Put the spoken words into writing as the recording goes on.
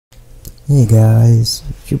Hey guys,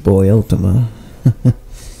 it's your boy Ultima.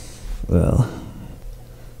 Well,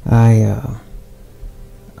 I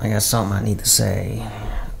got something I need to say.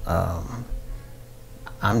 I'm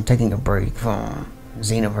taking a break from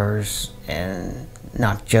Xenoverse, and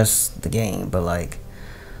not just the game, but like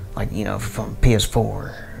from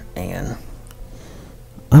PS4. And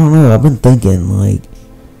I don't know, I've been thinking, like,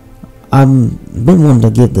 I've been wanting to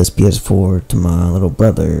give this PS4 to my little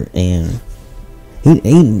brother, and he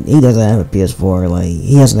doesn't have a PS4. Like,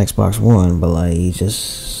 he has an Xbox One, but like, he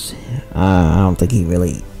just, I don't think he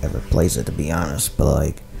really ever plays it, to be honest.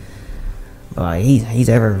 But he's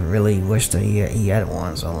ever really wished that he had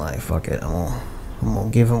one. So I'm like, fuck it, I'm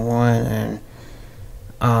gonna give him one. And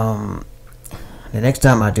the next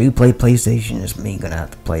time I do play PlayStation, it's me gonna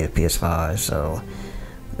have to play the PS5. So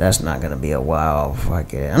that's not gonna be a while before I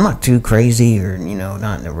get it. I'm not too crazy, or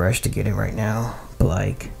not in a rush to get it right now. But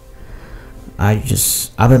like,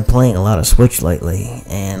 I've been playing a lot of Switch lately,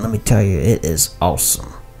 and let me tell you, it is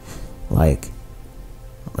awesome. Like,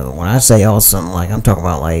 when I say awesome, like, I'm talking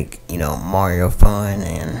about, like, Mario Fun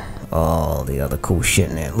and all the other cool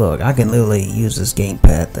shit in there. Look, I can literally use this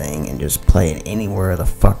gamepad thing and just play it anywhere the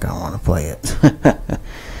fuck I want to play it.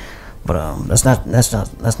 But that's not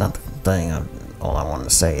the thing. All I wanted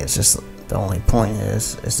to say. It's just, the only point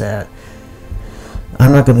is that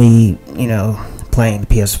I'm not gonna be playing the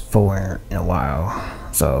PS4 in a while,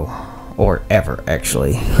 or ever,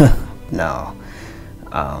 actually. No.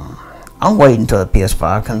 I'll wait until the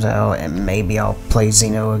PS5 comes out, and maybe I'll play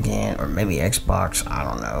Xeno again, or maybe Xbox, I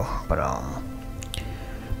don't know.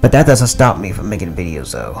 But that doesn't stop me from making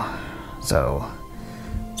videos, though. So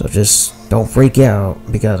just don't freak out,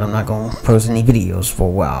 because I'm not gonna post any videos for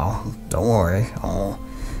a while. Don't worry.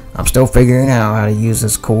 I'm still figuring out how to use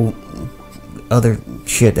this cool other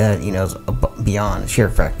shit that is beyond Share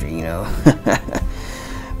Factory,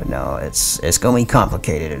 But no, it's gonna be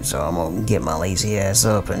complicated, and so I'm gonna get my lazy ass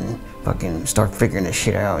up and fucking start figuring this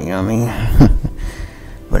shit out. You know what I mean?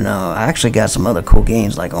 But no, I actually got some other cool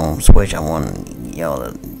games like on Switch. I want y'all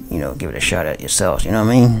to give it a shot at yourselves. You know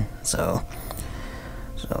what I mean? So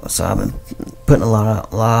I've been putting a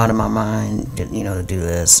lot of my mind to do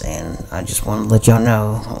this, and I just want to let y'all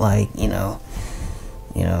know, like,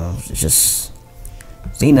 it's just,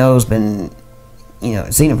 Xeno's been,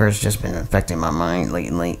 Xenoverse just been affecting my mind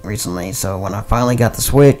recently. So when I finally got the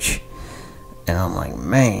Switch, and I'm like,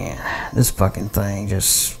 man, this fucking thing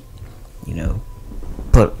just,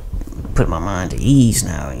 put my mind to ease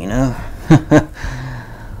now,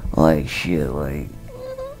 Like, shit, like,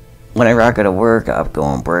 whenever I go to work, I go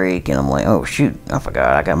on break, and I'm like, oh shoot, I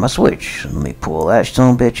forgot I got my Switch. Let me pull that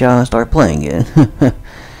son of a bitch out and start playing it.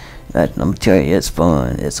 Let me tell you, it's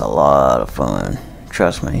fun. It's a lot of fun.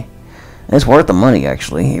 Trust me. It's worth the money,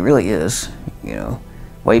 actually. It really is.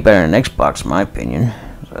 Way better than Xbox, in my opinion.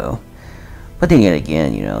 So, but then yet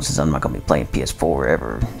again, since I'm not gonna be playing PS4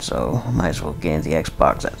 ever, so I might as well get into the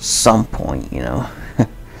Xbox at some point,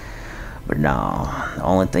 But no, the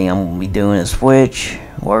only thing I'm gonna be doing is Switch,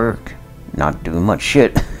 work, not doing much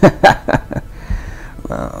shit. I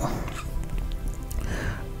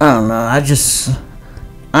don't know.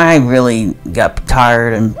 I really got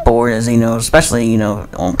tired and bored, as especially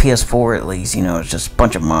on PS4 at least. It's just a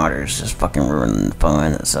bunch of modders just fucking ruining the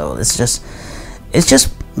fun. So it's just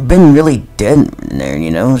been really dead in there.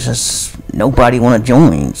 It's just nobody want to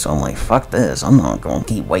join. So I'm like, fuck this. I'm not gonna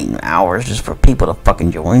keep waiting hours just for people to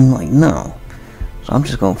fucking join. Like, no. So I'm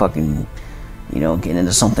just gonna fucking get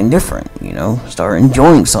into something different. Start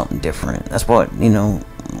enjoying something different. That's what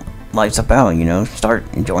life's about. Start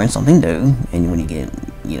enjoying something new, and when you get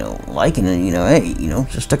liking it, hey,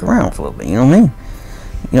 just stick around for a little bit, you know what I mean?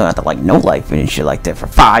 You don't have to like no life and shit like that for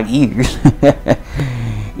 5 years.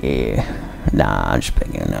 Yeah. Nah, I'm just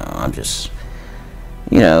picking. No, I'm just,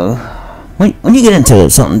 when you get into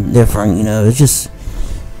something different, it's just,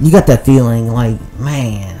 you got that feeling like,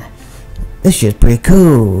 man, this shit's pretty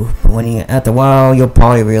cool. But when after a while, you'll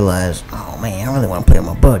probably realize, oh man, I really want to play with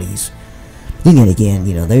my buddies. Then again,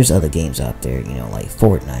 there's other games out there, like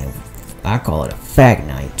Fortnite. I call it a fag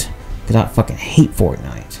night, because I fucking hate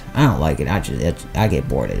Fortnite. I don't like it. I get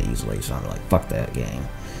bored of it easily, so I'm like, fuck that game.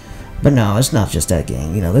 But no, it's not just that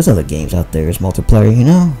game. There's other games out there. It's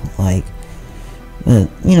multiplayer. Like,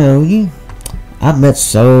 I've met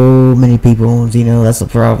so many people. That's the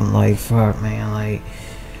problem. Like, fuck, man. Like,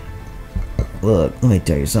 look, let me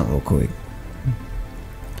tell you something real quick.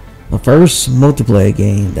 The first multiplayer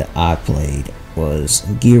game that I played was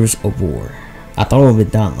Gears of War. I thought it would be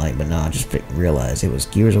Dante, but no, I just realized it was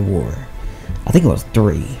Gears of War. I think it was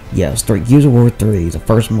 3. Yeah, it was 3. Gears of War 3 is the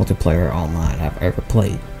first multiplayer online I've ever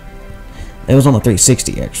played. It was on the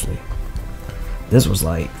 360, actually. This was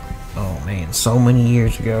like, oh man, so many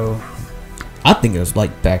years ago. I think it was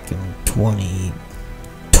like back in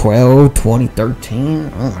 2012,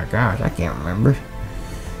 2013. Oh my gosh, I can't remember.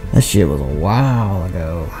 That shit was a while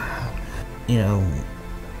ago. You know,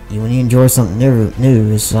 when you enjoy something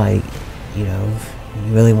new, it's like, you know,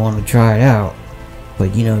 you really want to try it out.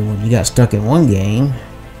 But you know, when you got stuck in one game,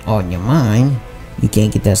 all in your mind, you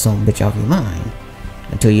can't get that son of a bitch off your mind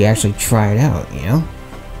until you actually try it out, you know?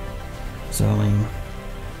 So, I mean,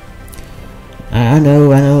 I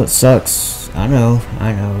know it sucks. I know,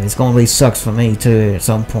 it's gonna really sucks for me too at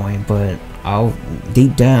some point, but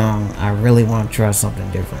deep down, I really want to try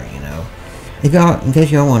something different, you know? In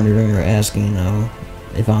case y'all wondering or asking, you know,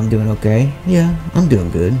 if I'm doing okay, yeah, I'm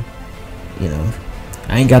doing good, you know?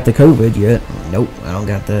 I ain't got the COVID yet. Nope, I don't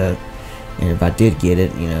got that. And if I did get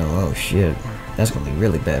it, you know, oh shit, that's gonna be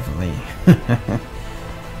really bad for me. You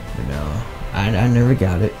know, I never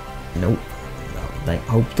got it. Nope. No, like,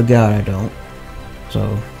 hope to God I don't.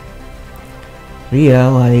 So, but yeah,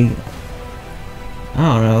 like, I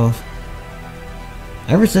don't know.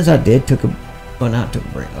 Ever since I did ever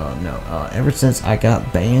since I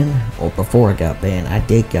got banned, or before I got banned, I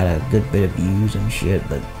did got a good bit of views and shit,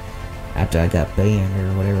 but after I got banned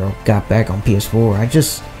or whatever, got back on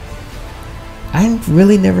PS4, I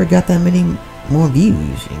really never got that many more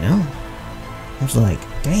views, you know? I was like,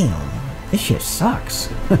 damn, this shit sucks.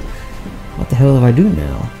 What the hell do I do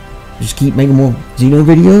now? Just keep making more Xeno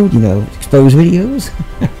videos, you know, expose videos?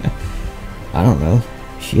 I don't know.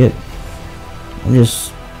 Shit. I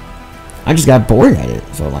just got bored at it,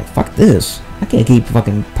 so I'm like, fuck this. I can't keep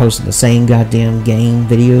fucking posting the same goddamn game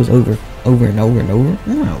videos over and over and over.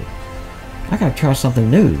 No. I gotta try something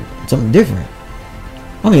new, something different.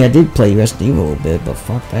 I mean, I did play Resident Evil a little bit, but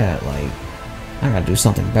fuck that. Like, I gotta do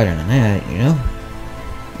something better than that, you know?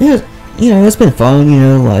 Yeah, you know, it's been fun, you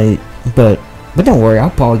know, like, but don't worry, I'll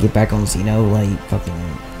probably get back on Xeno, like, fucking,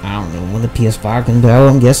 I don't know, when the PS5 comes out,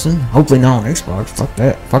 I'm guessing. Hopefully not on Xbox, fuck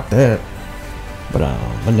that. But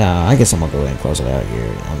nah, I guess I'm gonna go ahead and close it out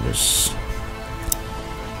here.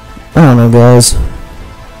 I don't know, guys.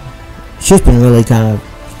 Shit's been really kind of,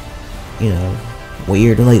 you know,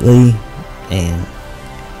 weird lately, and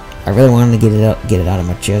I really wanted to get it out of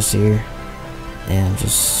my chest here, and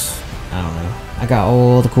I don't know. I got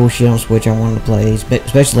all the cool shit on Switch I wanted to play,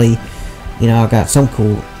 especially, you know, I got some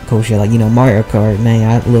cool shit like, you know, Mario Kart.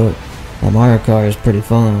 Man, that Mario Kart is pretty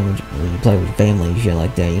fun when you play with your family and shit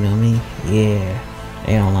like that. You know what I mean? Yeah,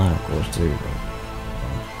 and online of course too.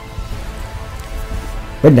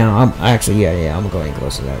 But now I'm actually, yeah, I'm gonna go ahead and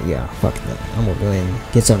close it out. Yeah, fuck that. I'm gonna go ahead and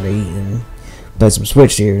get something to eat and play some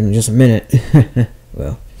Switch here in just a minute.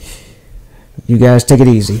 Well, you guys take it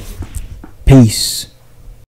easy. Peace.